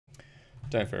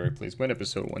Time for Eric Plays Gwent,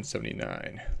 episode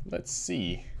 179. Let's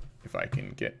see if I can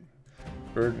get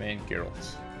Birdman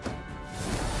Geralt.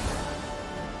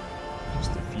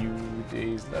 Just a few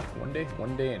days left. One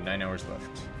day and 9 hours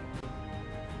left.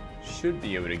 Should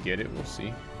be able to get it, we'll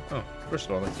see. Oh, first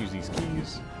of all, let's use these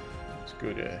keys. Let's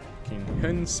go to King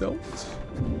Henselt.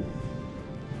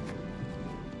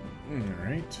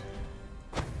 Alright.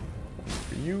 One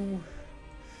for you.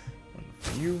 One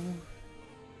for you.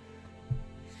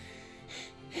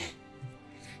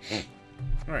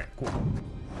 Alright, cool.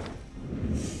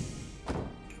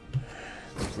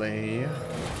 Play.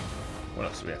 What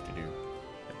else do we have to do?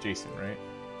 Adjacent, right?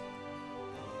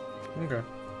 Okay.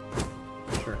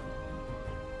 Sure.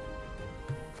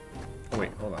 Oh,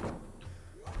 wait, hold on.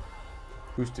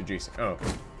 Boost adjacent. Oh,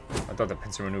 okay. I thought the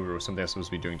pincer maneuver was something I was supposed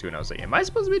to be doing too, and I was like, am I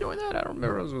supposed to be doing that? I don't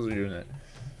remember I was supposed to be doing that.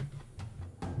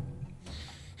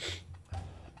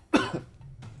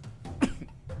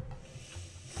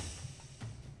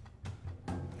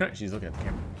 Alright, she's looking at the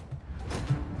camera.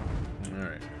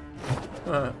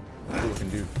 Alright. Cool looking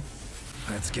dude.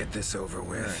 Let's get this over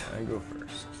with. Alright, I go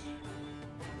first.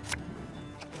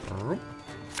 Alright,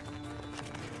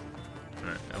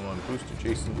 I want to boost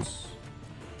adjacents.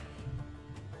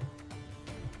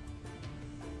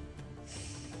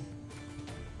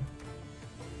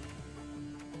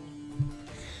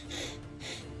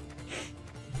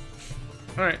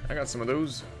 Alright, I got some of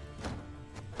those.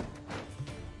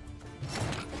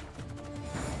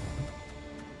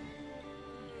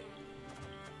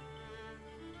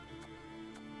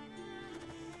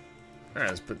 Alright,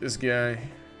 let's put this guy.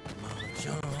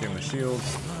 Give him a shield.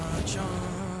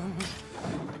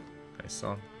 Nice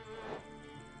song.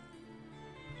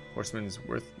 Horseman is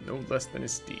worth no less than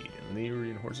his steed, and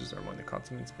Lyrian horses are among the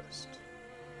continent's best.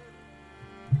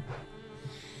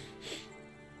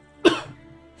 Of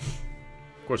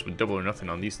course, with double or nothing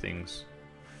on these things,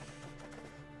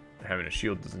 having a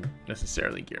shield doesn't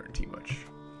necessarily guarantee much.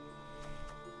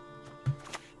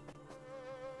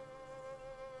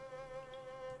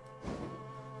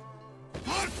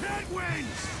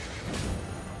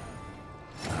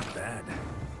 Not bad.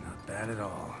 Not bad at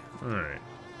all. Alright.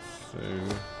 So...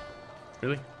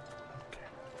 Really? Okay.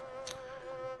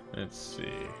 Let's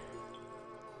see.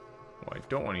 Well, I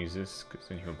don't want to use this, because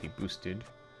then he'll be boosted.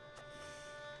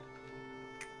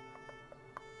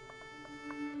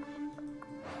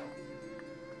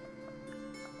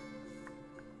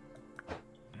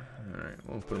 Alright,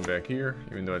 we'll put him back here,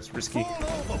 even though it's risky.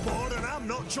 Fall overboard and I'm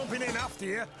not jumping in after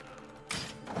you.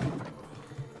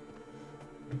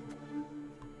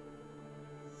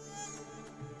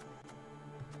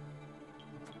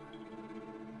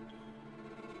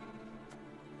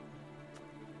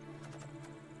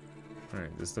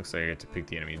 Alright, this looks like I get to pick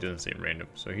the enemy. It doesn't say random,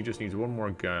 so he just needs one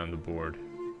more guy on the board.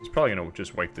 He's probably gonna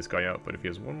just wipe this guy out, but if he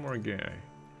has one more guy,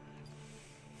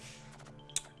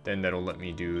 then that'll let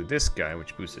me do this guy,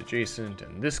 which boosts adjacent,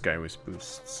 and this guy, which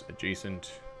boosts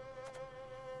adjacent,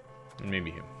 and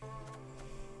maybe him.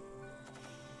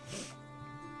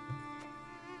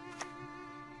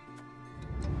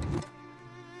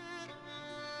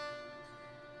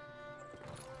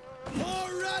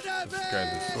 This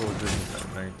guy's a soldier, he's not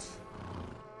a knight.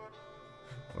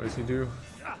 What does he do?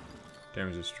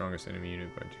 Damage the strongest enemy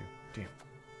unit by 2.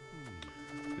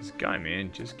 Damn. This guy,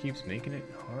 man, just keeps making it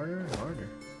harder and harder.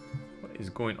 What is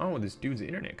going on with this dude's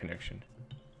internet connection?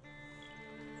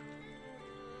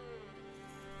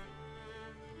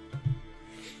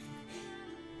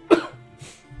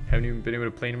 Haven't even been able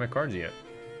to play any of my cards yet.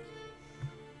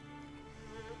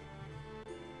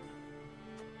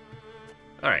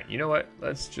 Alright, you know what?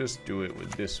 Let's just do it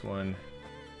with this one.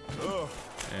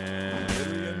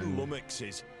 And we'll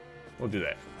do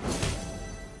that.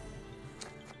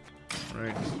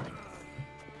 Alright.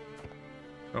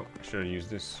 Oh, I should have used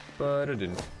this, but I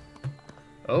didn't.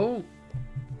 Oh!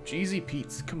 Jeezy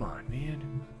Pete's, come on,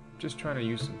 man. Just trying to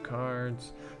use some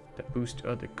cards that boost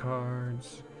other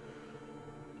cards.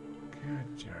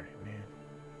 God darn it, man.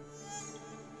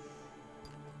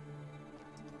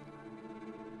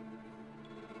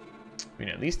 I mean,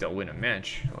 at least I'll win a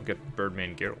match. I'll get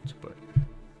Birdman Geralt, but...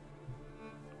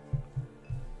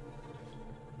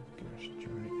 Gosh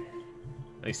darn it.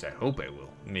 At least I hope I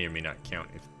will. May or may not count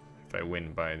if I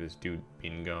win by this dude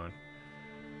being gone.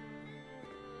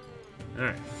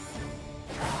 Alright.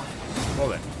 Well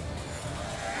then.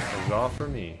 That was all for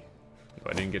me.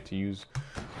 I didn't get to use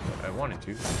what I wanted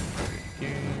to.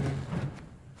 Game.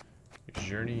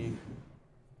 Journey.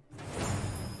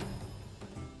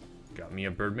 Got me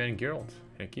a Birdman Geralt.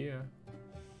 Heck yeah.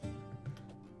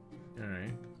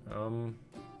 Alright.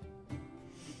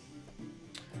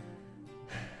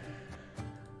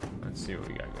 Let's see what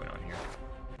we got going on here.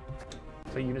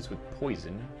 Play units with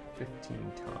poison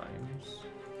 15 times.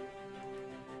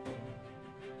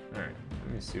 Alright,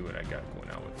 let me see what I got going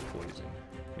on with poison.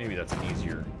 Maybe that's an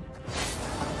easier.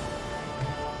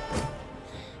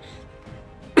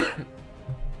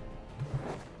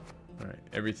 Alright,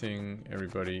 everything,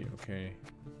 everybody, okay.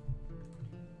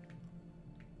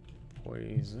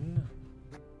 Poison.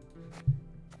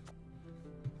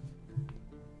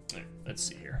 Alright, let's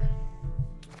see here.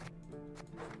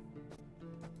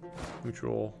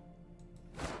 Neutral.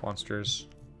 Monsters.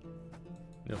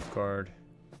 Nilfgaard.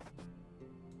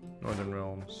 Northern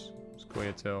Realms.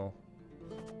 Scoia'tael.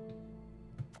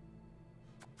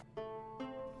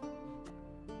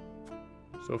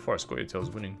 So far,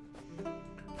 Scoia'tael's winning.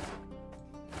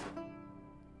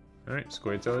 Alright,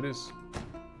 Scoia'tael it is.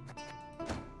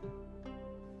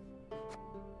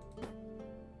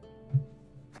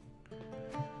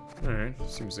 Alright,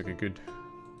 seems like a good...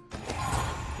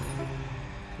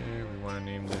 Okay, we want to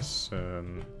name this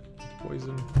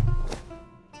Poison.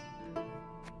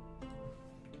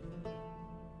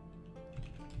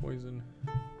 Poison.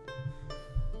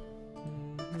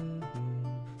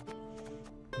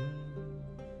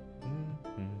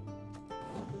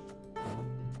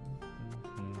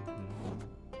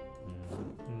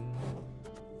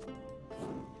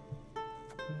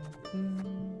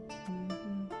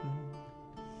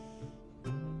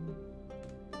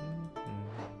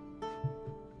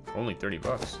 Only 30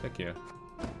 bucks, heck yeah.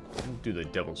 We'll do the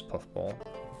Devil's Puffball,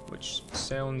 which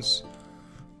sounds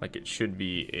like it should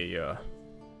be a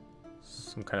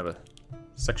some kind of a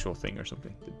sexual thing or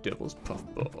something. The Devil's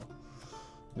Puffball.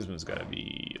 This one's gotta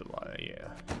be a lot, yeah.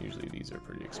 Usually these are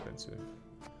pretty expensive.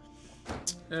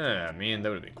 Ah, man, that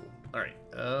would've been cool. Alright,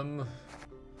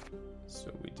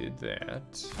 so we did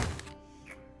that.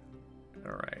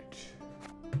 Alright.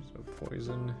 So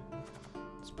poison.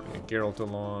 Let's bring a Geralt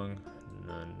along.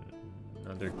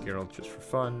 Another Geralt just for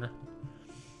fun.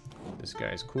 This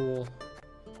guy's cool.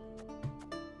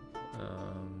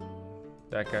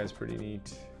 That guy's pretty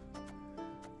neat.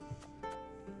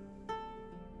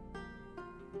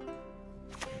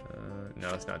 No,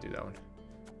 let's not do that one.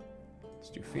 Let's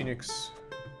do Phoenix.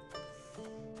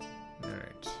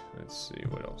 Alright, let's see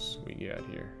what else we got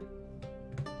here.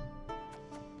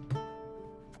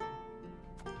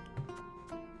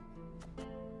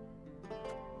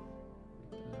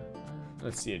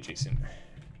 Let's see adjacent.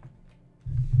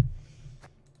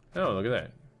 Oh, look at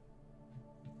that.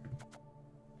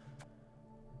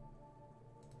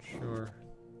 Sure.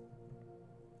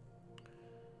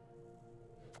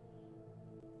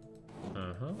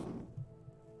 Uh-huh.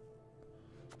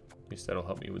 At least that'll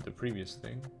help me with the previous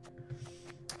thing.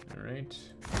 Alright.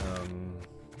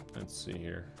 Let's see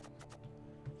here.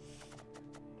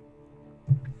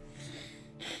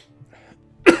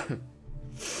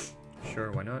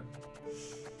 Sure, why not?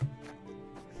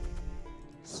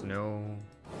 Snow,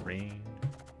 rain.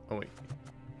 Oh wait.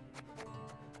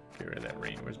 Get rid of that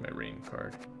rain. Where's my rain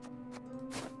card?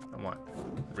 I want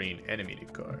rain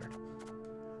animated card.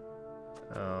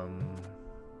 I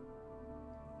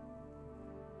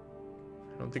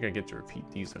don't think I get to repeat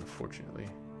these, unfortunately.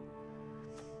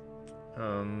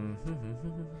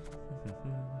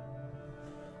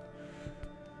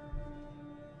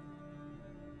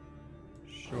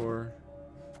 Sure.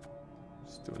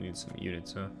 Still need some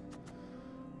units, huh?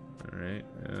 Alright,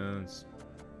 let's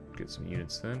get some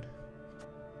units then.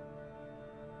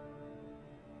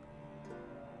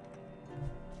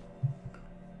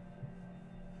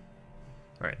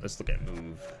 Alright, let's look at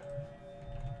move.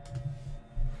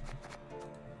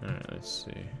 Alright, let's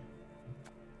see.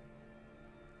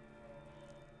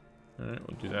 Alright,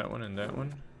 we'll do that one and that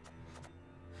one.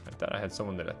 I thought I had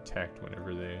someone that attacked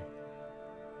whenever they...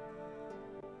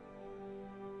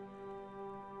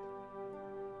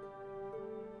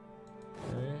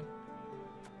 Okay.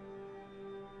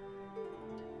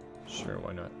 Sure,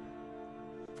 why not?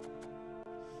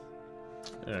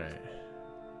 Alright.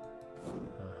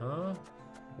 Uh-huh.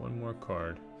 One more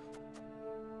card.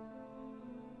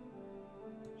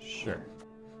 Sure.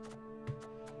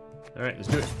 Alright, let's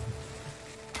do it.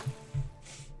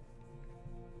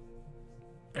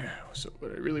 So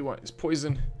what I really want is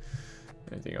poison.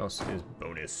 Anything else is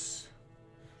bonus.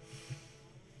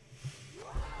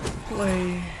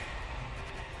 Play.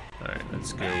 Alright,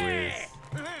 let's go with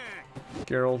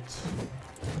Geralt.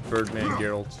 Birdman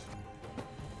Geralt.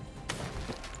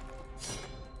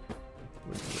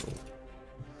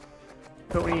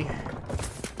 Pony.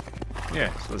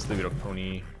 Yeah, so let's leave it a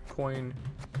pony coin.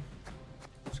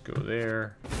 Let's go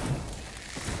there.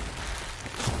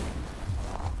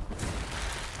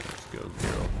 Let's go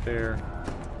Geralt there.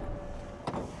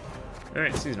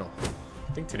 Alright, seasonal.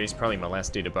 I think today's probably my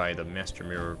last day to buy the Master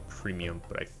Mirror Premium,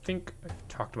 but I think I've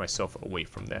talked myself away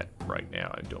from that right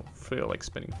now. I don't feel like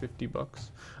spending 50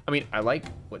 bucks. I mean, I like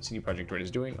what CD Projekt Red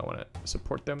is doing. I want to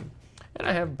support them. And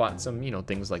I have bought some, you know,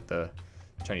 things like the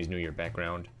Chinese New Year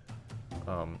background.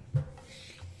 But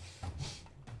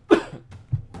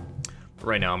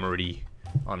right now I'm already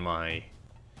on my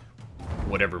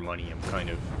whatever money. I'm kind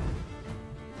of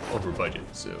over budget,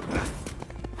 so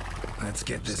Let's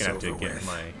get just this gonna over have to get with.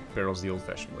 my barrels the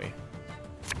old-fashioned way.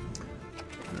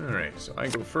 Alright, so I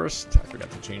go first. I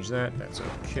forgot to change that. That's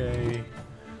okay.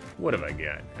 What have I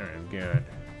got? Alright, I've got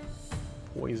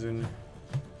poison.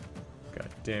 I've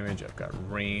got damage. I've got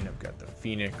rain. I've got the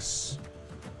phoenix.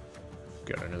 I've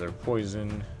got another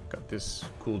poison. I've got this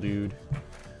cool dude.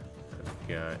 I've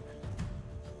got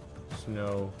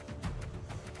snow.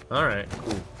 Alright,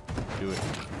 cool. Do it.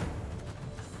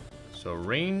 So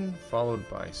rain followed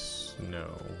by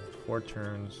snow. 4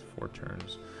 turns, 4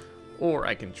 turns. Or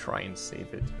I can try and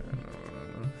save it.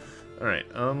 Alright,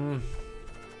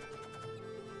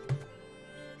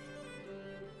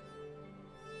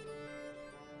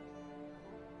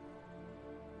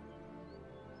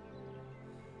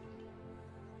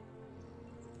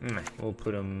 we'll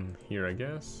put him here, I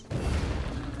guess.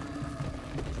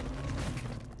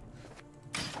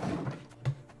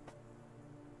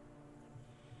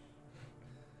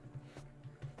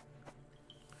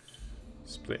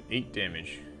 Split 8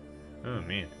 damage. Oh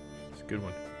man, it's a good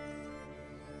one.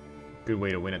 Good way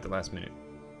to win at the last minute.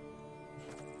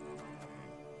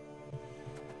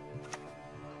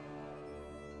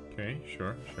 Okay,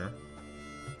 sure.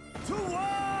 To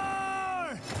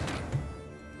war!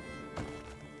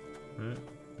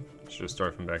 Should have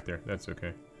started from back there. That's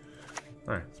okay.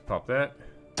 Alright, let's pop that.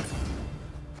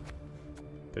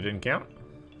 That didn't count?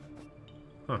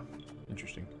 Huh,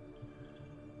 interesting.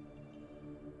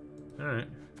 Alright.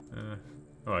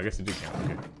 Oh, I guess it did count.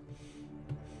 Okay.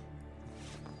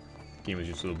 Game was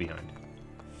just a little behind.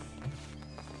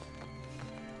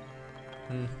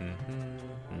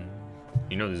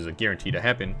 You know this is a guarantee to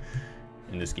happen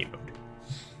in this game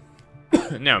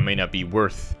mode. Now, it may not be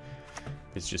worth...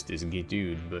 It's just this gay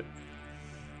dude, but...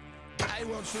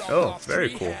 Oh, very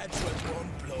cool.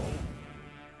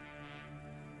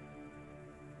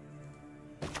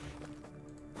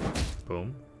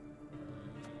 Boom.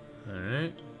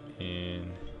 Alright,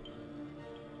 and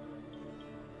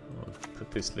we'll put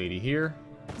this lady here.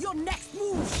 Your next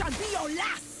move shall be your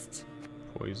last.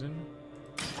 Poison.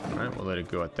 Alright, we'll let it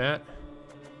go at that.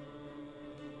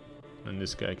 And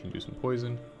this guy can do some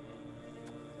poison.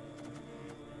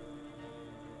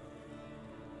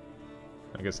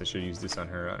 I guess I should use this on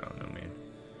her. I don't know, man.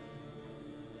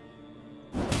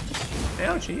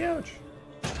 Ouchie, ouch.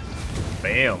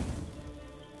 Bam.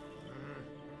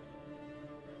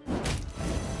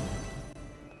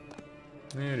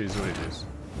 It is what it is.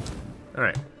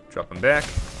 Alright, drop him back.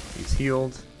 He's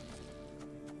healed.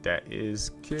 That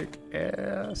is kick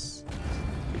ass.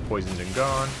 He's poisoned and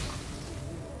gone.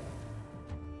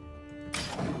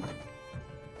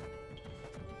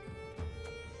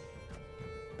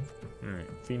 Alright,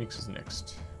 Phoenix is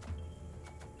next.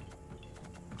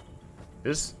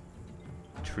 This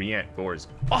tree ant boar is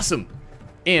awesome!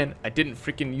 And I didn't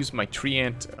freaking use my tree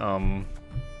ant,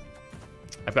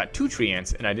 I've got 2 tree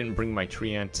ants, and I didn't bring my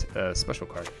tree ant special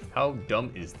card. How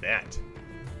dumb is that?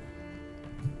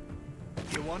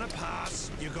 You wanna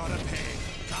pass, you gotta pay.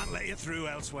 Can't let you through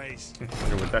elseways.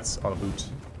 Wonder what that's all about.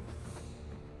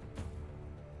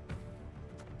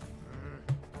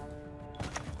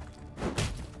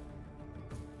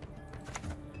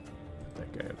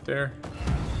 That guy up there.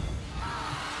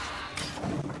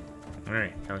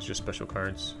 Alright, now it's just special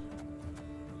cards.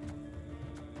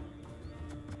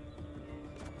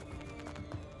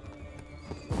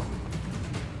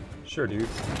 Sure, dude.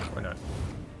 Why not?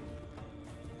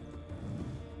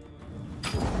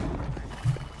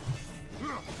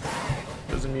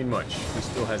 Doesn't mean much. He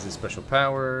still has his special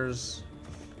powers.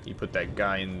 He put that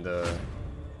guy in the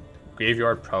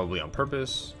graveyard, probably on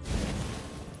purpose.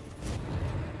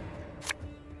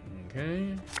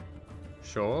 Okay.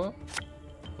 Sure.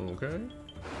 Okay.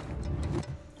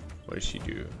 What does she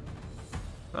do?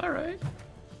 Alright.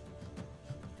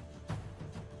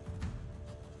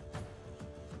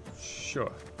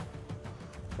 Sure.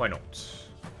 Why not?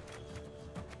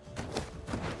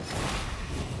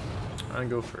 I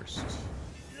go first.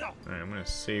 Alright, I'm gonna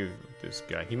save this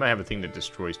guy. He might have a thing that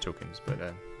destroys tokens, but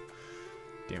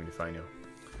damned if I know.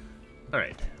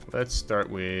 Alright, let's start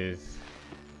with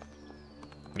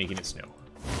making it snow.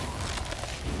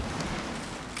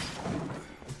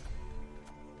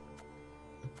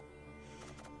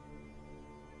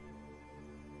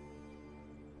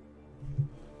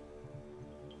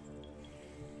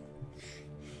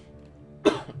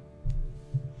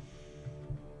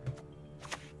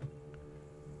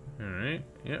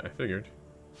 Yeah, I figured.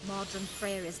 Modern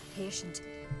Freyr is patient,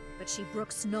 but she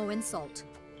brooks no insult.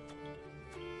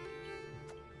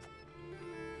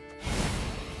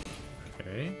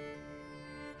 Okay.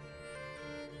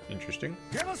 Interesting.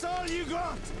 Give us all you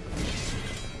got!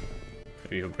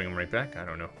 Maybe he'll bring him right back? I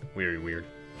don't know. Very weird.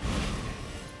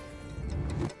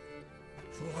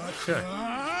 Okay.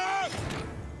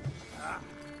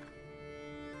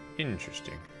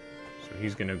 Interesting. So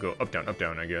he's gonna go up,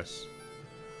 down, I guess.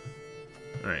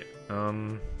 Alright,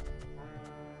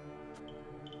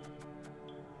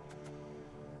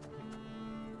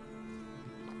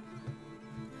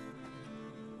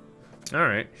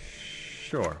 Alright,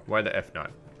 sure. Why the F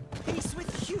not? Peace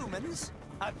with humans?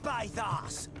 I buy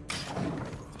that.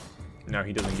 Now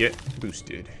he doesn't get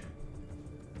boosted.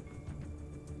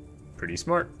 Pretty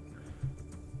smart.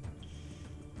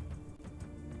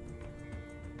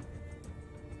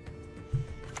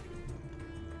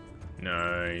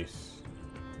 Nice.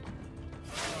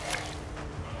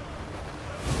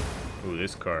 Ooh,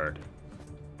 this card.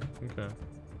 Okay.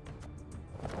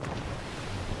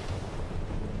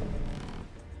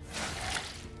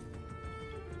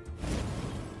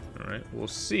 Alright, we'll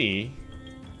see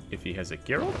if he has a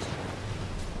Geralt.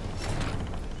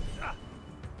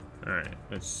 Alright,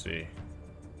 let's see.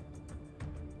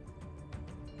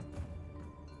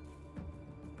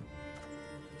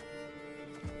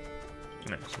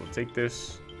 Alright, so we'll take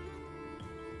this.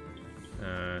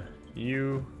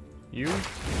 You.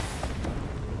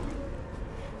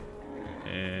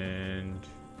 And...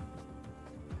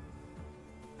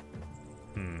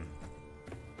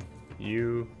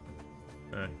 You.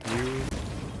 You.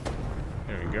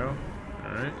 There we go.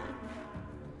 Alright.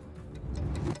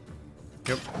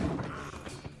 Yep.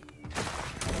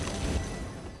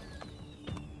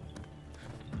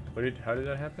 How did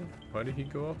that happen? Why did he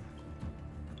go up?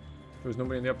 There was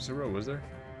nobody in the opposite row, was there?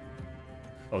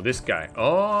 Oh, this guy.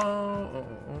 Oh,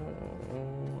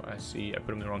 I see. I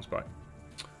put him in the wrong spot.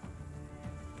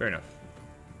 Fair enough.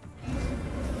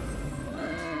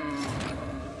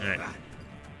 Alright.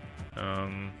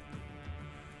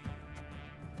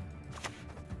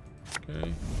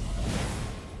 Okay.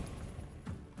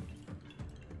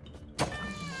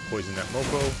 Poison that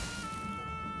mofo.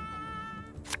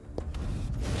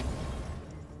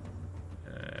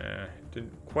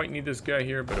 Didn't quite need this guy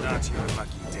here, but That's your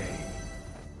lucky day.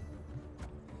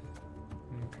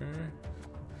 Okay.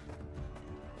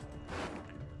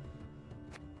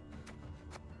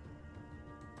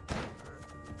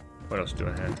 What else do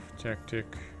I have? Tactic.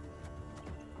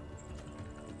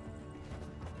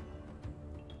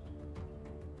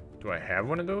 Do I have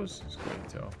one of those? Let's go ahead and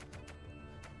tell.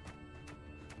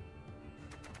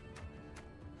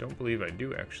 Don't believe I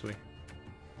do, actually.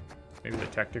 Maybe the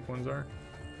tactic ones are?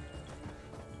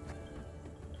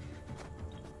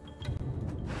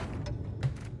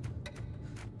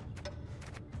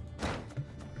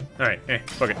 Alright,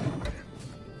 fuck it.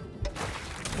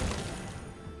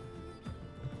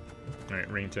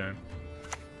 Alright, rain time.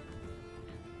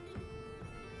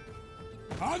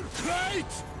 On crate!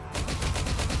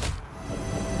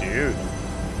 Dude.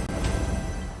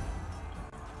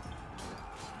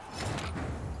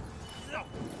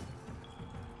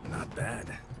 Not bad.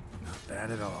 Not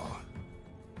bad at all.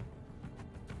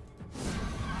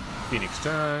 Phoenix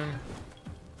time.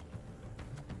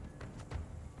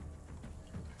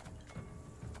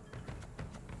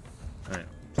 Alright,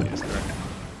 please correct.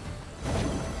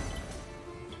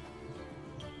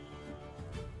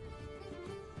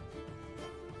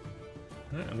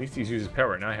 Alright, at least he's used his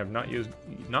power. Now I have not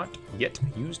yet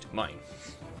used mine.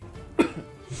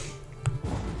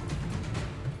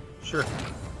 Sure.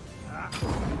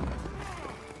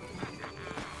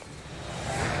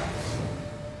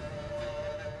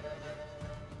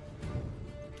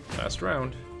 Last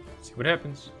round. See what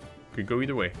happens. Could go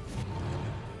either way.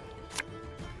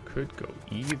 Could go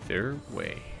either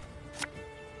way.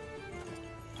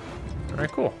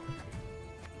 Alright, cool.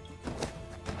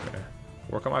 Okay.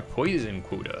 Work on my poison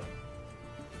quota.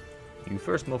 You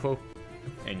first, mofo.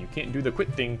 And you can't do the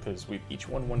quit thing because we've each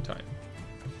won one time.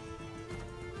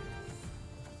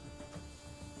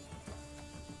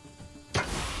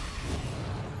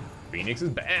 Phoenix is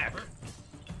back.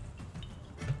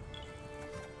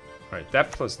 Alright,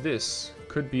 that plus this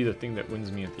could be the thing that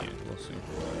wins me at the end. We'll see.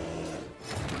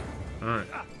 Alright.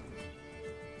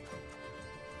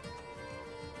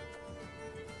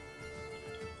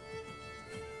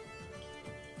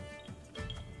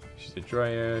 She's a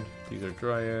dryad. These are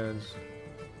dryads.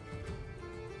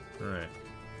 Alright.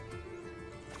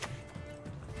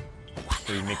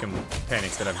 So you make him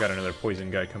panic that I've got another poison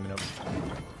guy coming up.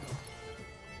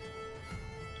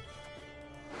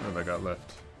 What have I got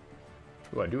left?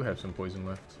 Oh, I do have some poison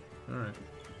left. Alright.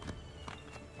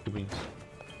 Cool beans.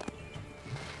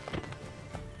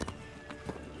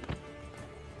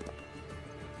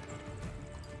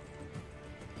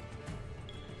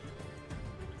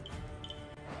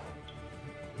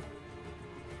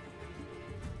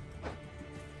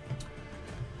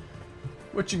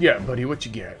 What you got, buddy? What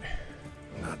you got?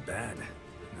 Not bad.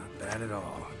 Not bad at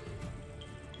all.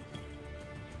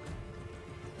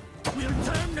 We'll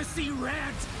turn to see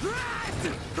red!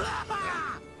 Red!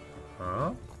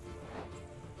 Huh?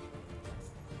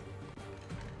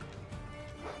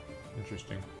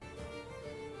 Interesting.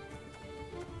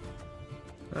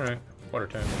 Alright, water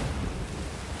time.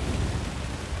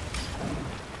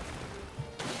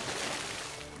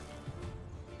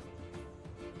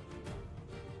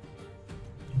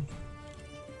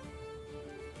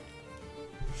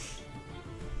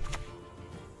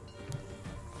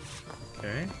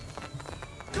 Okay.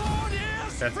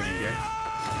 That's a good game.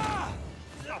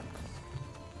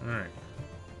 Alright.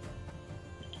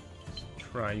 Let's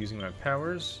try using my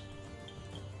powers.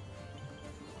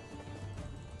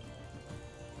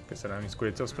 Guess I don't have any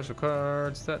squared tail special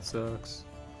cards. That sucks.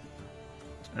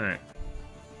 Alright.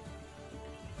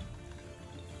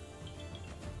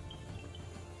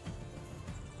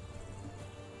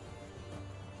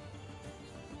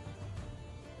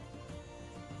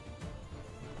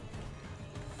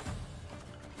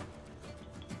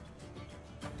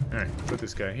 Alright, put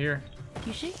this guy here.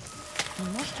 You see? You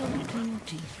must hold it between your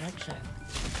teeth, like so.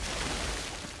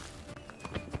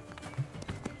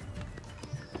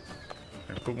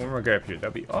 And put one more guy up here.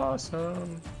 That'd be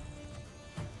awesome.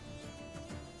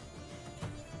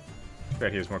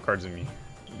 Bet he has more cards than me.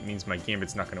 It means my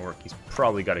gambit's not gonna work. He's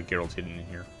probably got a Geralt hidden in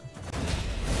here.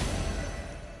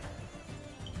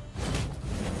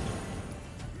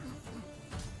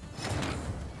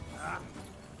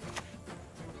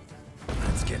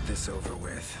 Let's get this over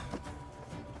with.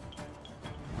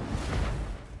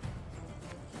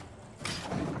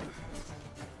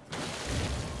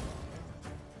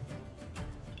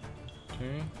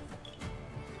 Okay.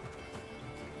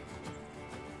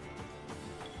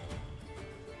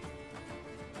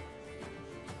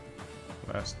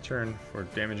 Last turn for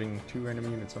damaging 2 random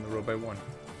units on the road by 1.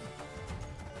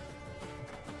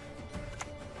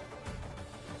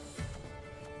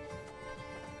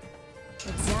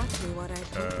 Exactly what I'd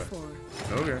hoped for.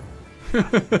 Okay.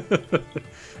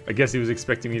 I guess he was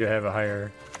expecting me to have a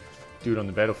higher dude on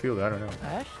the battlefield. I don't know.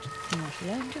 First, you must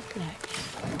learn to flex.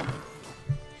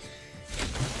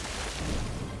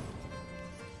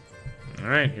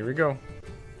 Alright, here we go.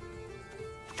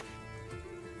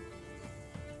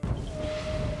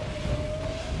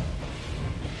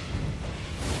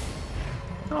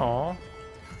 Aww.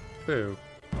 Boo.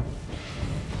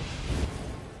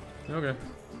 Okay.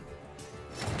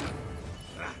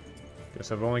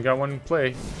 Guess I've only got one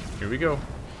play. Here we go.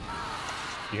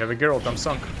 You have a Geralt, I'm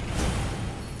sunk.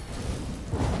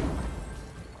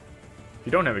 If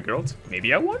you don't have a Geralt,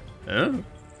 maybe I won? Oh.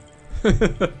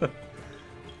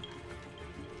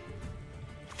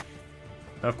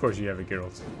 Of course you have a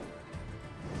Geralt.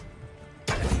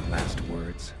 Any last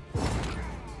words?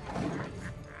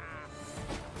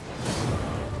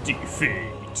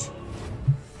 Defeat!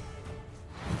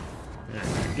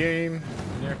 And game.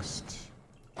 Next.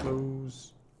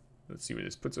 Close. Let's see where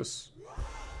this puts us.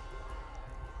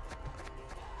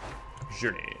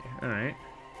 Journey. Alright.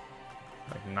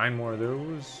 Like 9 more of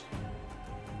those.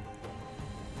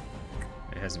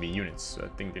 It has to be units, so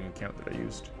that thing didn't count that I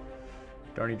used.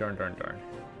 Darny darn darn darn.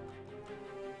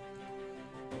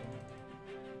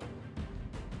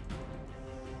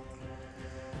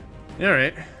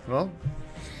 Alright, well.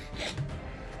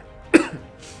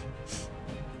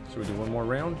 So we do one more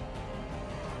round.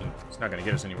 It's not gonna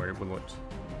get us anywhere, will it?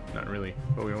 Not really.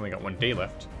 But we only got 1 day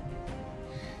left.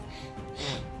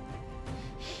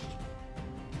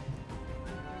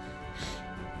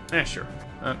 Sure.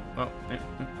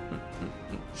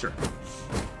 Sure.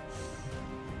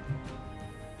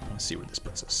 Let's see where this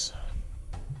puts us.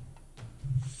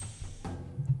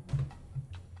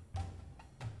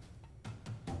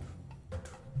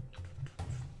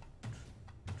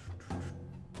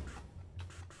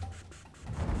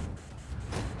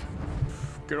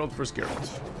 Geralt versus Geralt.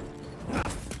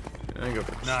 I go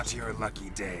first. Not your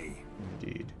lucky day.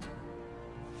 Indeed.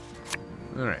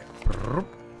 Alright.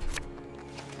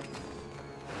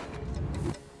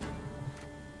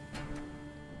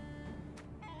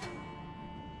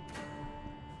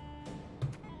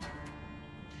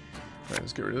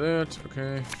 Let's get rid of that.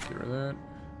 Okay, get rid of that.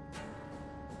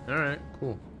 Alright,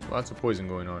 cool. Lots of poison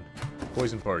going on.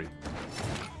 Poison party.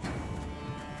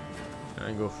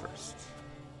 I go first.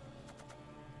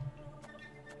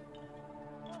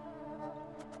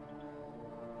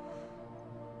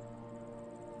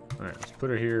 Alright, let's put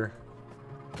her here.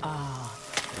 Ah,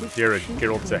 Dare a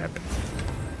Geralt to happen.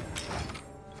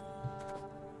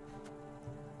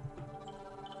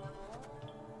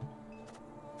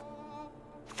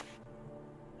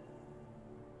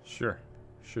 Sure.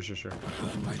 Sure.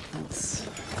 My boots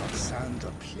got sand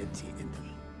aplenty in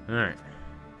them. Alright.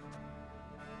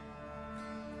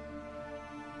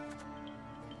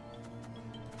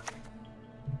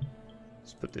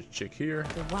 Let's put this chick here.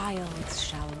 the wilds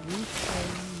shall reclaim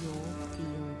your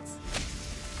fields.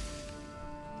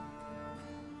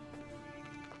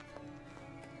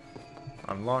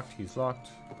 Unlocked, he's locked.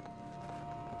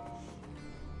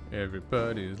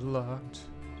 Everybody's locked.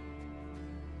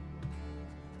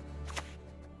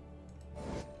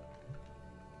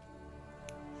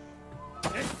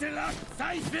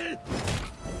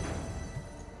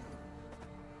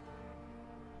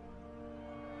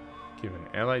 Give an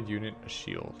allied unit a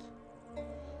shield.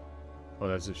 Oh,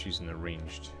 that's if she's in the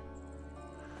ranged.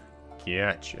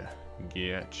 Gotcha.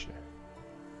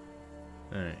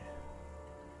 Alright.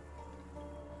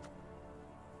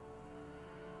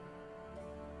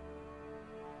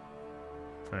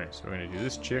 Alright, so we're gonna do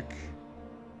this chick.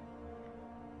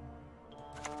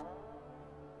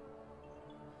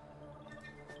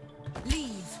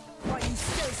 Leave while you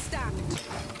still stand.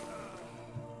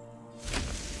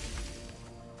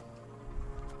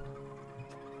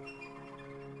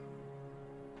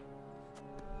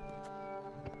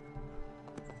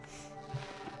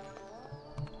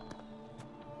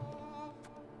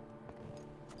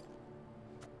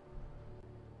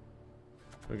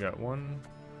 We got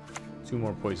 2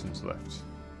 more poisons left.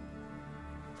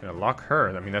 Gonna lock her.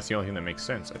 I mean, that's the only thing that makes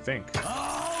sense, I think.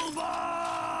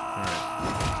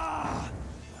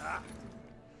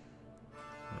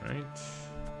 Alright.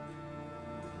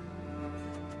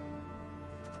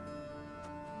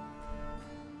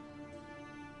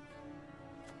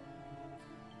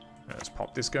 Let's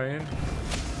pop this guy in.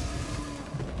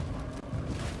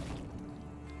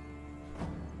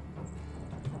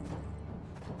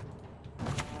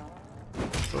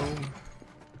 Boom.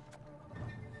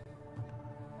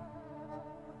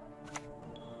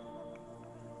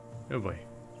 Oh boy.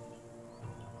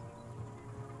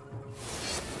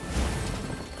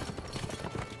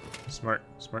 Smart.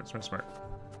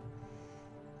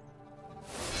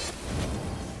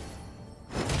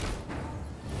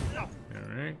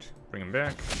 Alright, bring him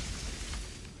back.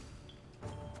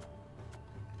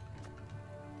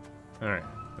 Alright,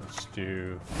 let's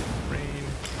do rain.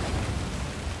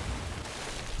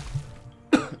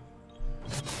 Give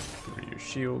her your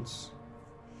shields.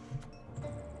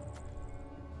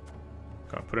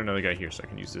 Gotta put another guy here so I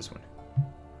can use this one.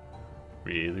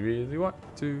 Really want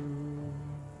to.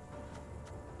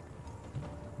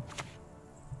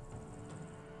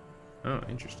 Oh,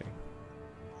 interesting.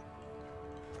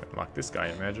 Gotta lock this guy,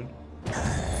 I imagine.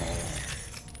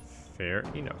 Fair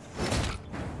enough.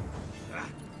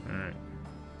 Alright.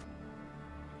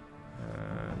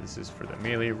 This is for the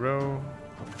melee row.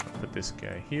 I'll put this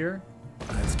guy here.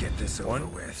 Let's get this over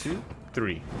 1, with. 2,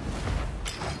 3.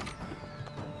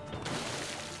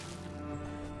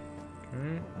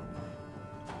 Okay.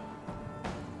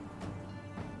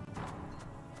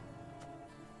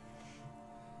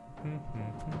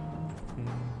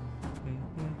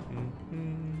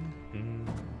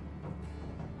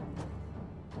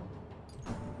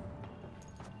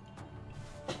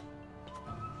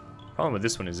 Problem with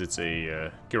this one is it's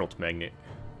a Geralt magnet,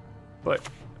 but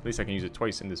at least I can use it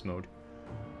twice in this mode.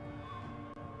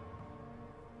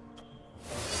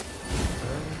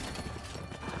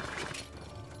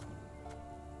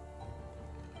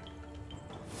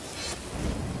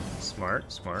 Smart.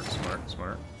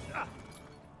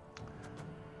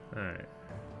 Alright.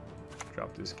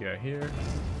 Drop this guy here.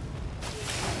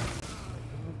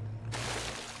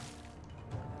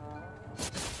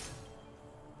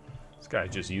 This guy's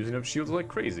just using up shields like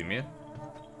crazy, man.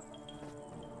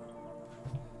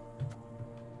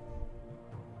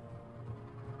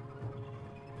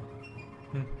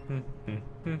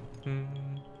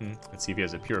 Let's see if he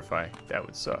has a purify. That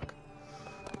would suck.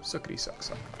 Suckity suck.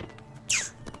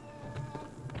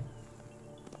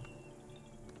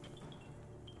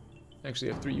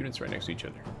 Actually, I have 3 units right next to each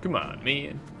other. Come on,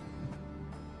 man.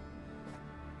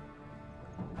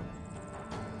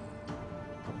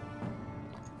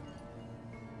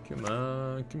 Come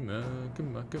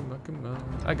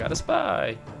on. I got a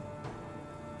spy.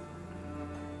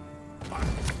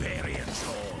 Barbarian's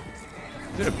home.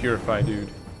 Is it a purify, dude?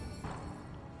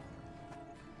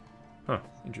 Huh,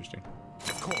 interesting.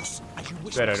 Of course, as you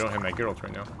wish. Bet I don't have my Geralt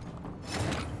right now.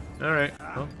 Alright,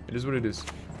 well, it is what it is.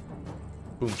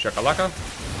 Boom, shakalaka.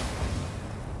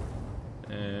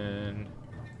 And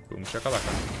Boom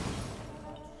shakalaka.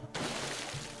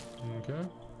 Okay.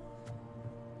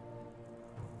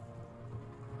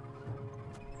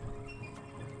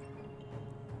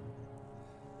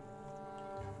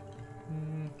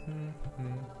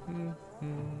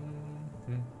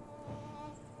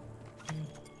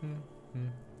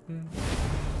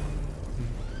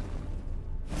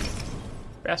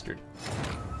 Bastard.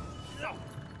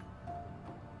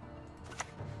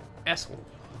 Asshole.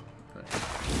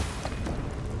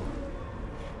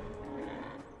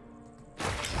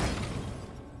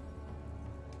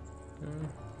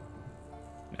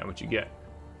 Now what you get?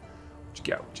 What you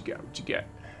got? What you got? What you got?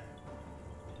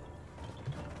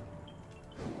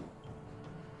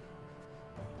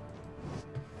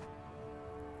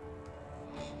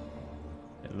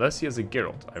 Unless he has a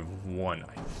Geralt, I've won,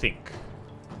 I think.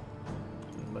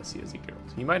 Unless he has a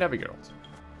Geralt. He might have a Geralt.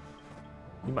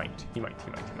 He might.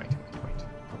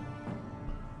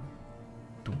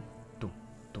 Dum, dum,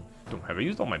 dum, dum. Have I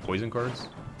used all my poison cards?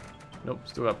 Nope,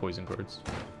 still got poison cards.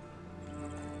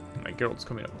 My Geralt's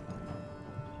coming up.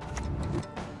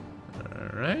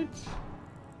 Alright.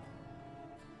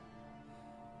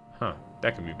 Huh,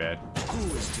 that could be bad.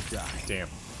 Who is to die? Damn.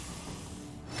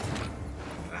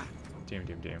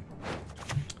 Damn.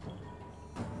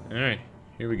 Alright,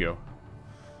 here we go.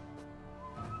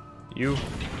 You.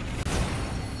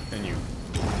 And you.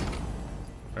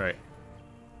 Alright.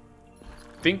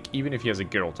 Think even if he has a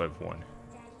Geralt, I've won.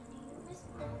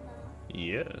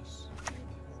 Yes.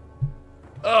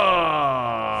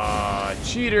 Ah,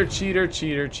 cheater.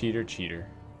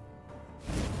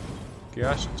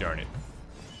 Gosh darn it.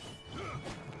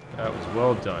 That was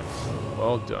well done.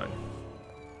 Well done.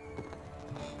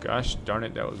 Gosh darn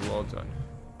it, that was well done.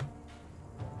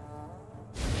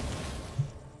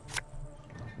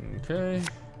 Okay.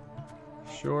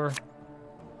 Sure.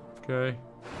 Okay.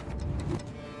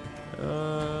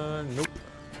 Nope.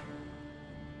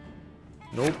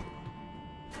 Nope.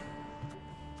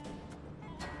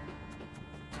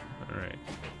 Alright.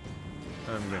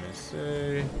 I'm gonna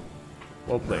say...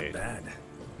 Well played. Not bad.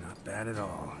 Not bad at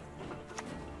all.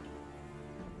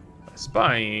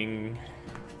 Spying.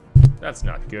 That's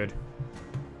not good.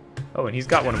 Oh, and he's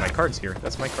got one of my cards here.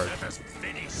 That's my card.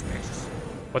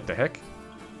 What the heck?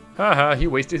 Haha, he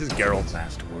wasted his Geralt.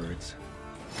 Last words.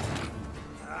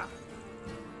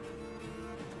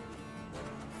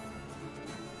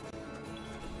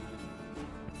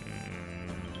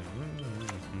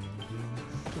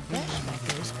 The best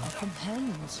makers are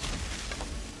companions.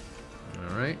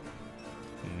 Alright.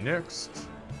 Next.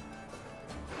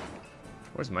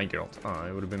 Where's my Geralt? Oh,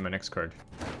 it would have been my next card.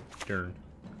 Darn.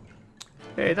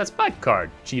 Hey, that's my card.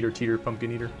 Cheater,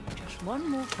 pumpkin eater. Just one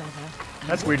more feather.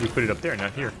 That's weird you put it up there,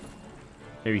 not here.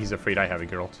 Maybe he's afraid I have a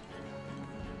Geralt.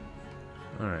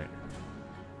 Alright.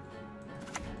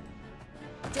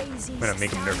 I'm gonna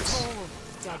make him nervous.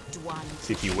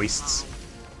 See if he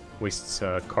wastes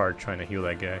a card trying to heal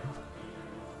that guy.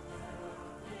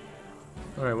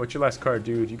 Alright, what's your last card,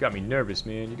 dude? You got me nervous,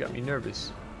 man. You got me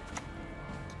nervous.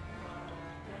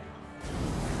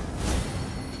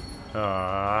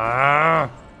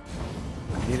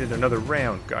 Needed another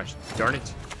round. Gosh darn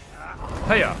it.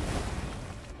 Hiya!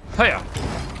 Hiya!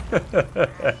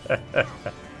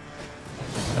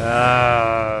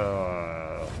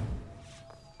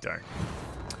 Darn.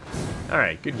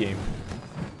 Alright, good game.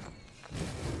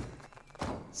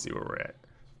 Let's see where we're at.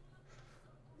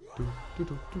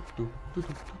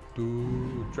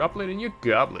 Droplet in your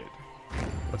goblet.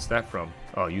 What's that from?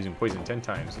 Oh, using poison 10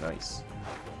 times. Nice.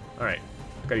 Alright.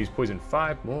 Gotta use poison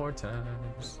 5 more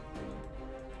times.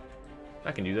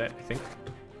 I can do that, I think.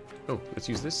 Oh, let's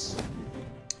use this.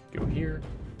 Go here.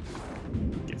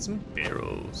 Get some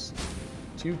barrels.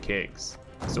 2 kegs.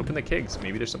 Let's open the kegs.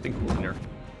 Maybe there's something cool in there.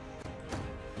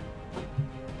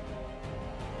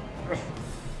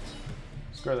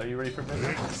 Scarlet, are you ready for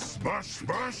Birdman? Smash!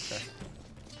 Okay.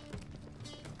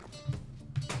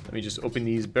 Let me just open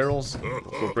these barrels.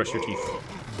 Go brush your teeth.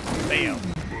 Bam.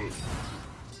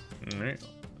 Alright.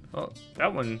 Oh,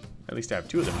 that one, at least I have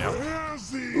 2 of them now.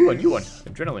 Ooh, a new one.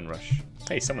 Adrenaline Rush.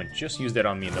 Hey, someone just used that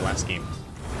on me in the last game.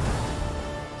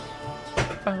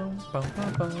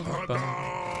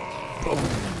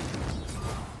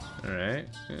 Alright.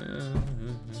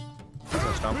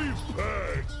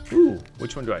 Ooh,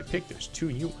 which one do I pick? There's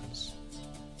 2 new ones.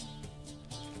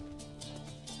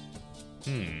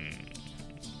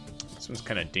 This one's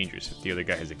kind of dangerous if the other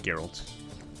guy has a Geralt.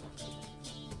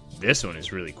 This one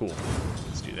is really cool.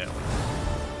 Let's do that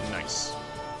one. Nice.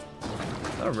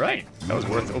 Alright, that was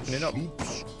worth opening up.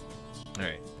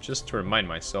 Alright, just to remind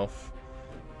myself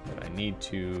that I need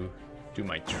to do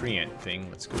my Treant thing.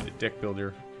 Let's go to Deck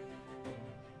Builder.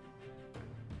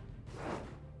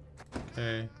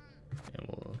 Okay. And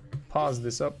we'll pause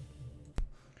this up.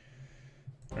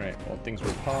 Alright, while things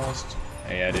were paused,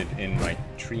 I added in my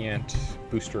Treant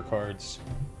booster cards.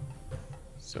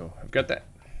 So I've got that.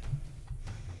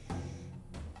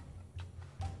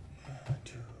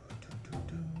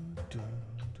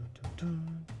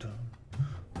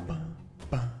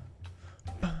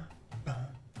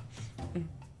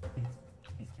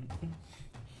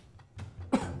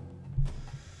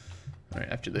 Alright,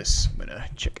 after this, I'm gonna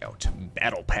check out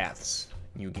Battle Paths,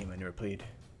 new game I never played.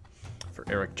 For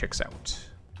Eric checks out.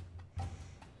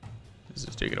 This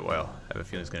is taking a while. I have a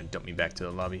feeling it's gonna dump me back to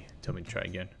the lobby. Tell me to try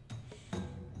again.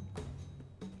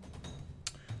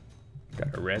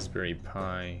 Got a Raspberry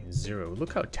Pi Zero.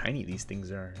 Look how tiny these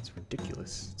things are. It's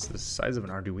ridiculous. It's the size of an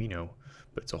Arduino,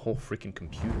 but it's a whole freaking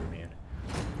computer, man.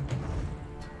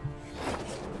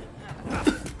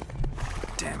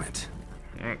 Damn it.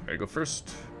 Alright, gotta go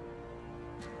first.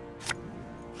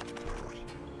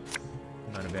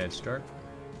 Not a bad start.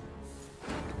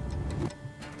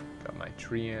 Got my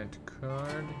Treant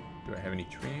card. Do I have any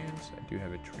Treants? I do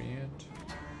have a Treant.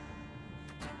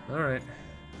 Alright.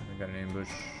 I got an ambush.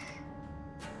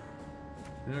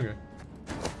 Okay.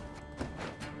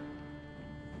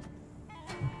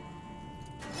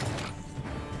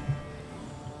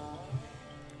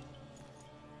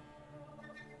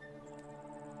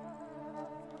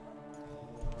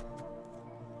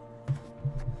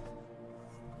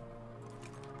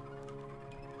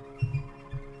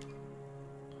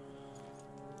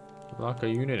 Lock a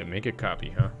unit and make a copy,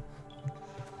 huh?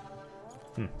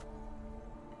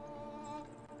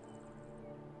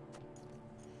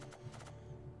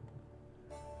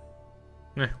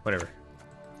 Whatever.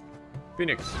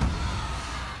 Phoenix.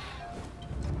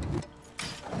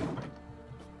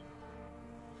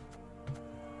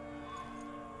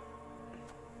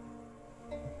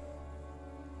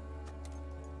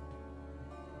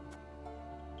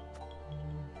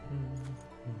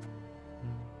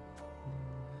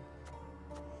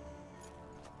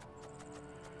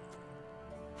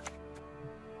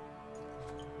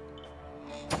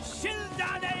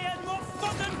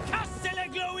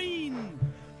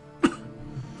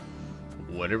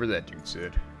 Whatever that dude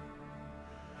said.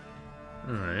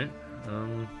 Alright,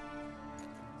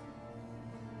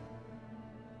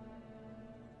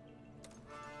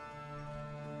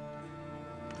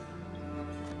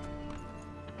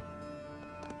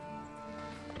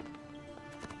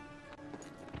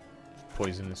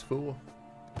 poisonous fool.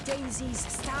 Daisies,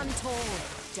 stand tall.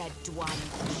 Dead Dwan,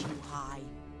 push you high.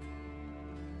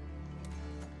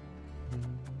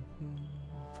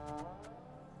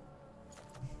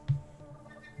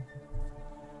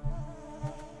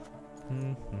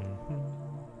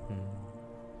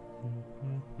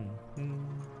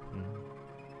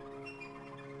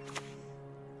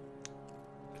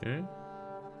 Okay.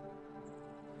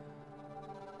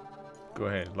 Go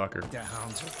ahead, lock her. The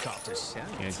hounds have caught a scent.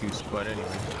 Can't do squat anyway.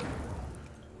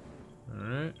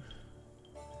 Alright.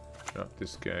 Drop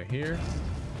this guy here.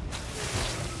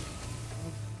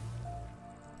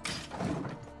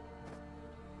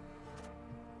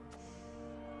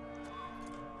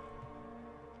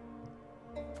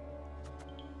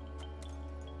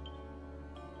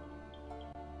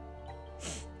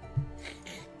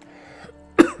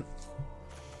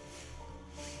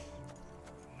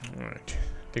 Alright.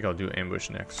 I think I'll do ambush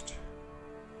next.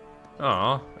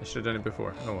 Aw, I should have done it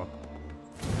before. Oh well.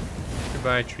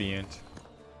 Goodbye, Treant.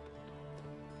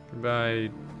 Goodbye,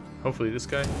 hopefully this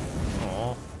guy.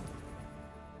 Aw.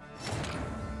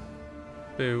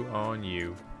 Boo on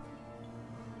you.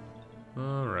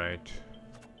 Alright.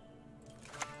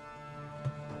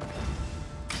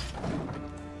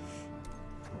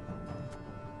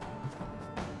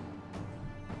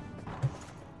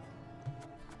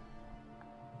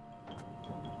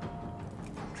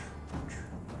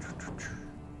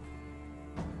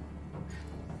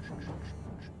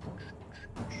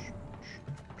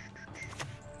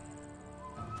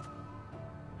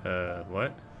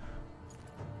 What?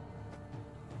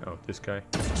 Oh, this guy?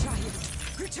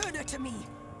 Giant, return her to me.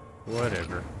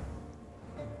 Whatever.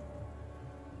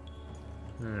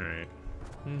 Alright.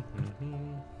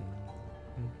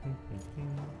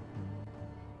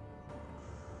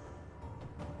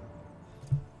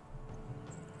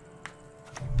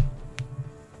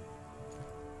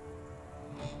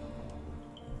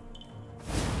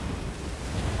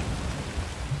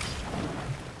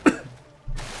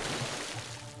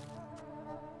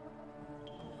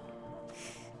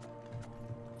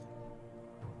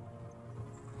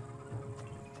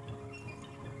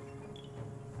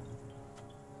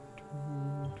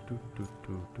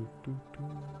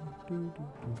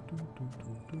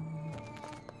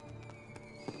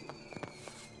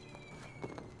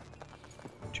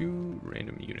 2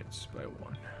 random units by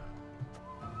 1.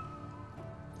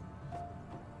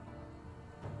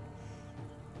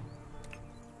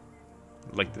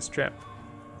 Like this trap.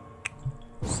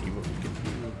 See what we can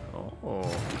do. Oh,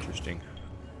 interesting.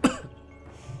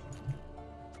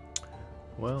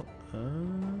 Well,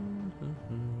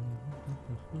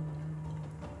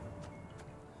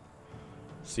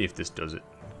 see if this does it.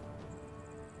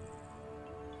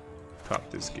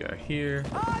 Pop this guy here.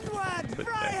 Onward, Put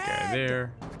that guy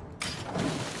there.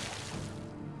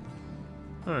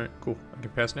 Alright, cool. I can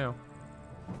pass now.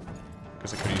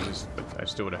 Guess I could use this, but I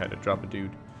still would have had to drop a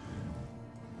dude.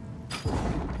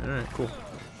 Alright, cool.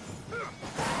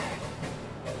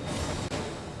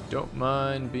 Don't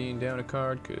mind being down a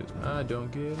card, because I don't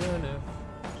give enough.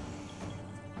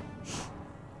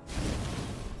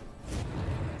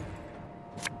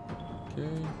 Okay.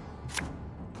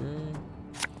 Okay.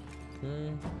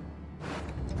 Okay.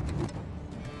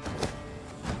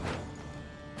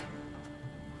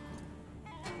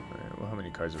 Alright, well, how many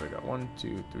cards have I got? 1,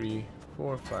 2, 3,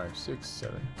 4, 5, 6,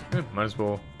 7. Might as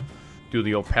well do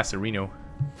the old Passerino.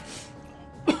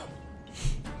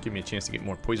 Give me a chance to get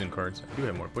more poison cards. I do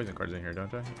have more poison cards in here,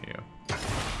 don't I? Yeah.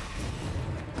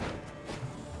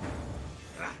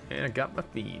 And I got my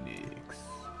Phoenix.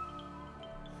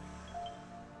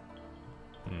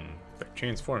 If I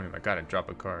transform him, I gotta drop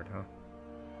a card, huh?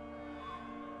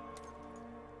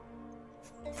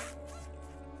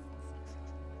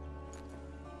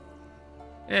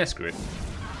 Screw it.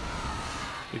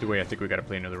 Either way, I think we gotta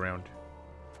play another round.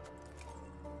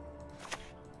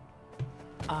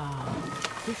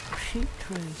 This sheep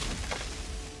tree.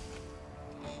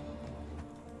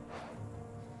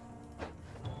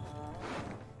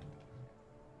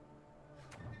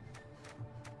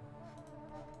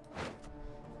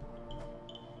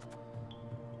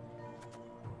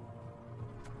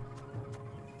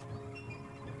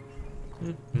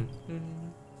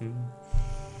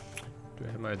 Do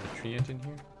I have my other treant in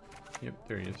here? Yep,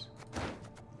 there he is.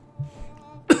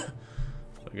 So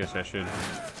I guess I should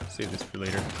save this for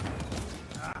later.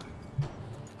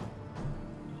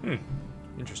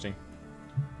 Interesting.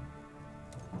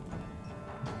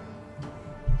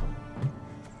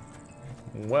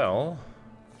 Well,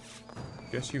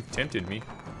 guess you've tempted me.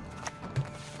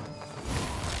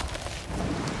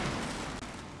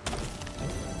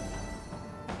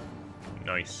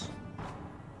 Nice.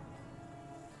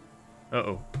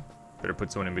 Uh-oh. Better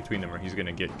put someone in between them or he's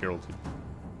gonna get Geralted.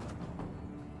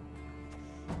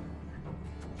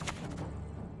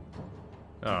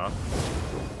 Aw.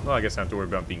 Well, I guess I don't have to worry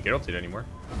about being Geralted anymore.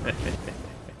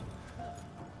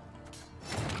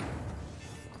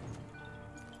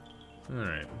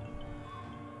 Alright.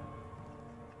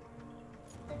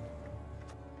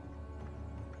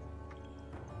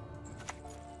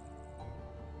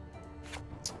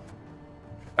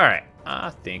 Alright, I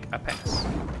think I pass.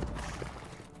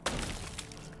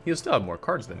 He'll still have more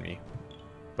cards than me,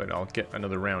 but I'll get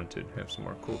another round to have some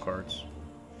more cool cards.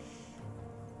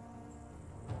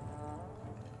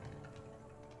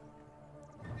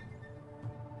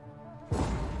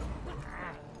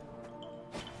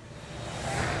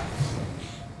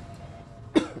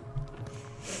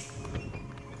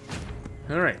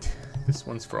 Alright, this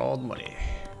one's for all the money.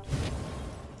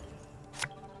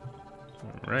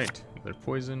 Alright, another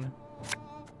poison.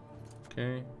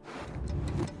 Okay.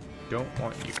 Don't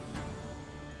want you.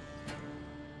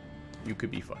 You could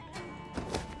be fun.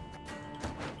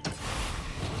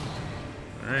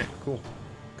 Alright, cool.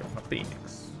 Got my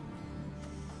Phoenix.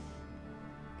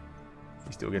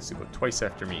 He still gets to go twice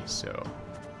after me, so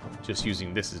just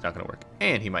using this is not going to work.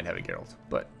 And he might have a Geralt,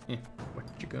 but what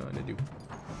you gonna do?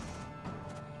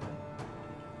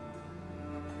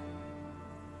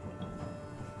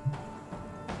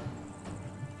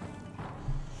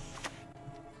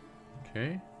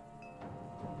 Okay.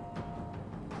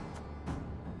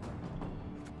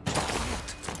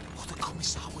 Oh, the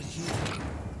commissar will hear.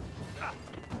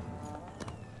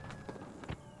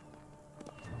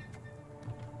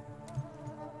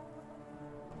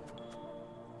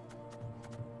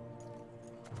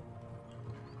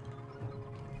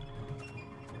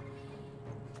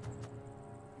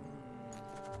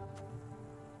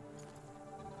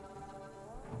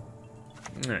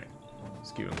 All right.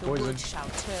 Let's give him The poison. wood shall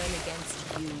turn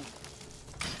against you.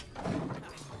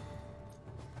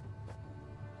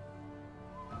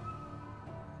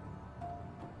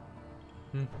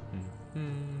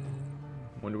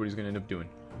 Wonder what he's gonna end up doing.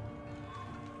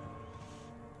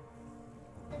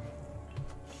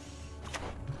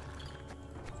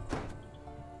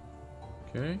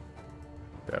 Okay.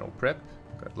 Battle prep.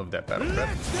 God, love that battle prep.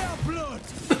 Let their blood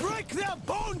break their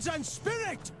bones and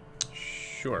spirit.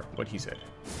 Sure, what he said.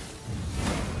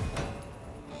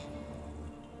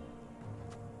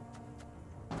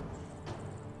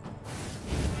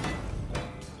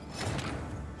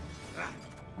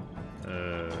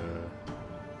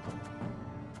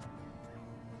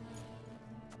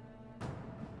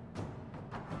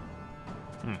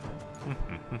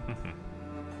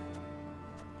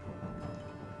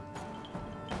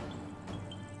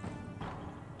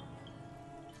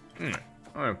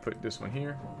 I'm gonna put this one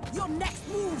here. Your next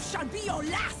move shall be your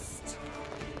last.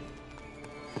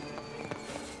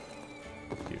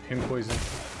 Give him poison.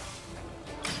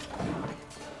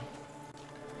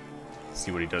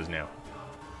 See what he does now.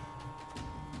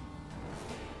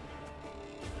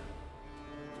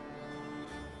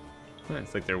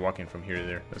 It's like they're walking from here to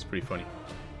there. That's pretty funny.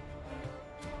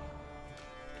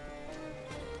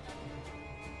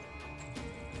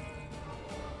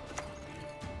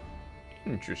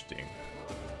 Interesting.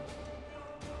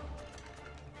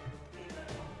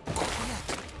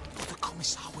 The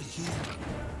commissar will hear.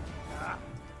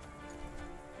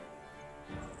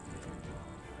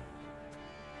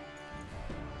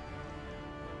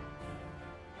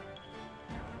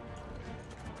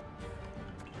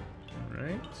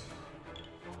 Right.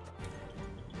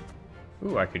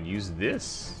 Ooh, I could use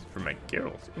this for my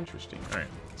Geralt. Interesting. Alright,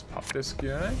 let's pop this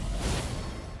guy.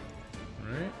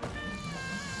 Alright.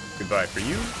 Goodbye for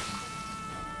you.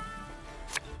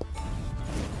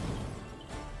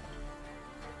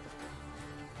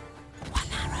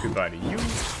 Goodbye to you.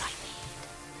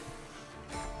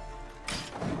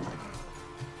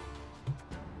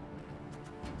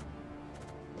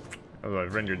 Although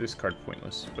I've rendered this card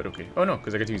pointless, but okay. Oh no,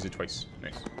 because I get to use it twice.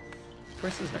 Nice.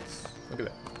 Twice is nice. Look at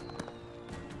that.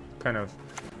 Kind of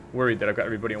worried that I've got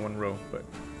everybody in one row, but...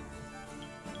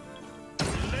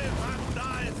 Live and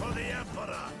die for the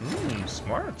Emperor.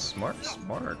 Smart, smart,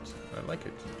 smart. I like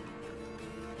it.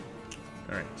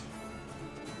 Alright.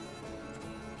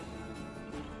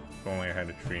 If only I had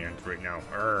a tree ant right now.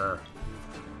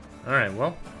 Alright,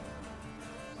 well.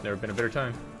 Never been a better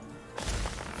time.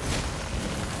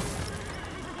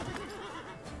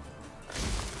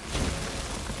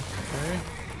 Okay.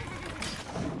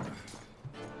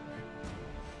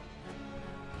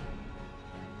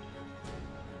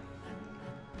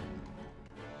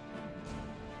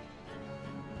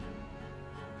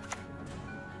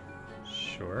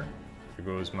 Sure. Here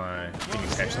goes my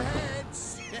thingy pencil.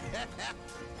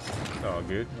 All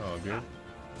good, all good.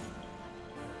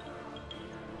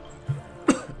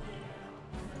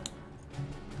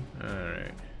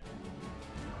 Alright.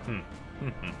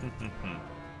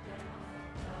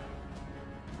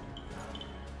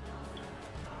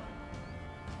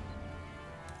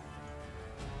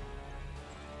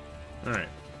 Alright.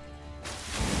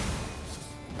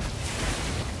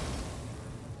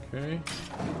 Okay.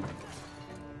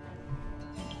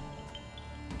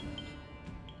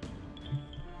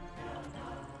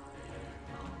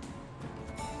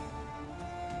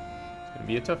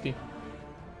 Be a toughie.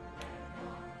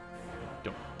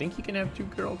 Don't think he can have two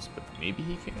girls, but maybe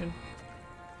he can.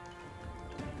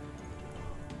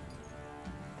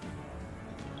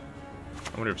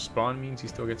 I wonder if spawn means he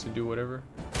still gets to do whatever.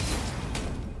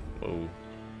 Whoa.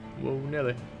 Whoa,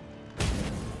 Nelly.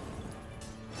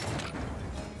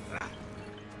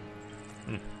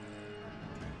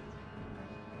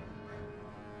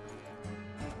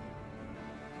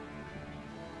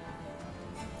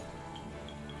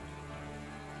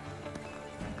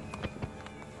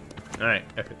 Alright,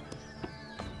 F it.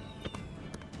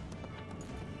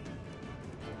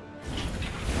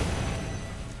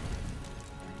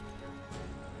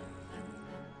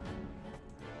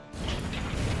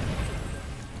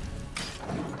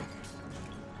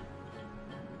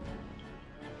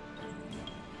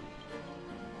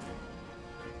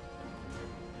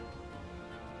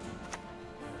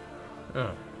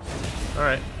 Oh.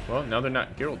 Alright, well, now they're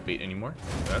not Geralt bait anymore.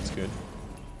 That's good.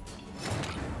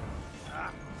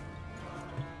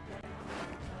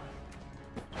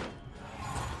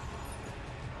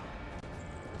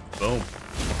 Boom.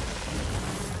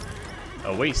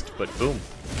 A waste, but boom.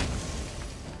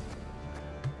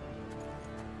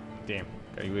 Damn,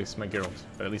 gotta waste my Geralt.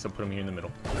 But at least I'll put him here in the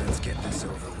middle. Let's get this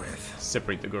over with.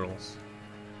 Separate the girls.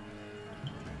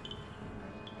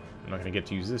 I'm not gonna get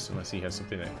to use this unless he has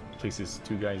something that places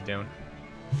two guys down.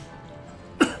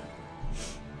 I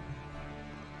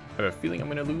have a feeling I'm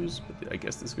gonna lose, but I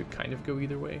guess this could kind of go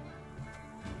either way.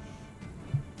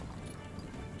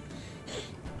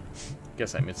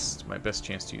 Guess I missed my best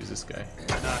chance to use this guy.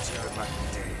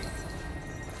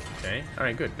 Okay,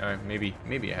 alright, good. Maybe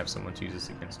I have someone to use this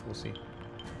against. We'll see.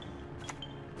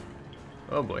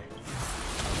 Oh boy.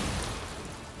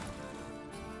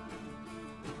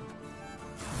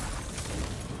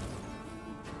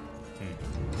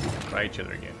 By each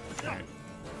other again. Alright.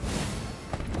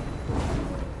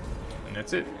 And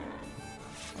that's it.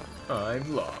 I've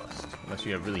lost. Unless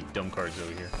you have really dumb cards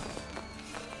over here.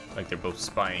 Like they're both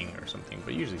spying or something.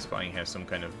 But usually spying has some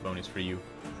kind of bonus for you.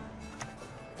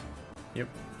 Yep.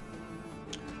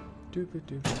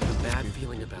 Bad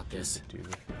feeling about this.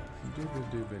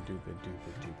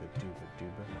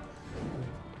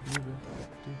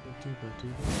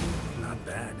 Not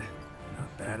bad.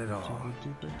 Not bad at all.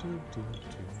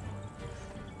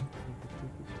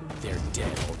 They're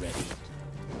dead already.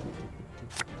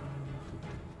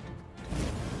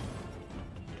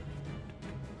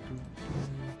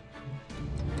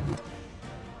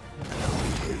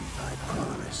 I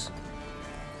promise.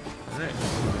 Alright,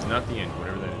 it's not the end,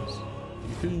 whatever that is.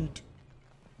 Defeat.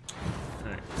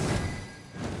 Alright.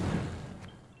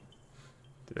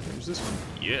 Did I finish this one?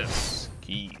 Yes!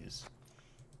 Keys.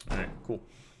 Alright, cool.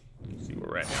 Let's see where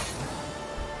we're at now.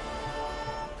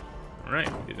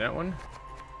 Alright, we did that one.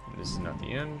 And this is not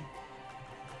the end.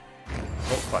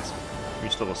 Oh, classic.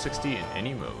 Reach level 60 in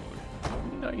any mode.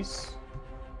 Nice.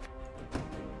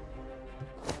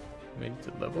 Made it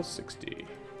to level 60.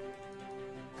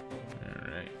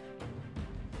 Alright.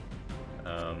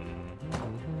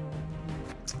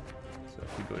 So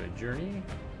if we go to journey.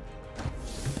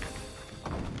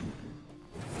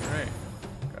 Alright.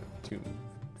 Got two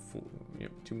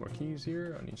more keys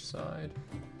here on each side.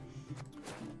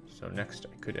 So next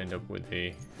I could end up with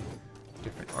a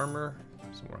different armor,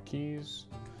 some more keys,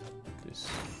 this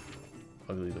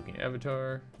ugly looking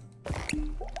avatar.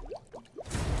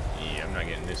 Yeah, I'm not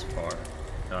getting this far.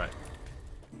 Not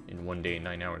in 1 day,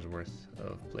 9 hours worth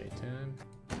of playtime.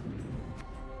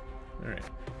 Alright,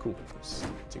 cool. Let's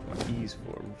take my keys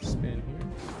for a spin here.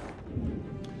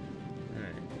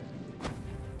 Alright.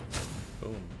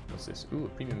 Boom. What's this? Ooh, a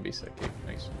premium base set cake.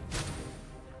 Nice.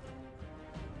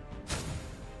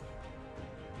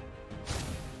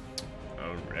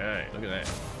 Alright, look at that.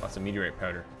 Lots of meteorite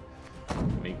powder.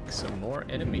 Make some more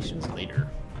animations later.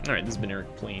 Alright, this has been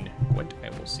Eric playing Gwent. I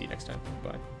will see you next time.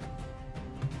 Bye.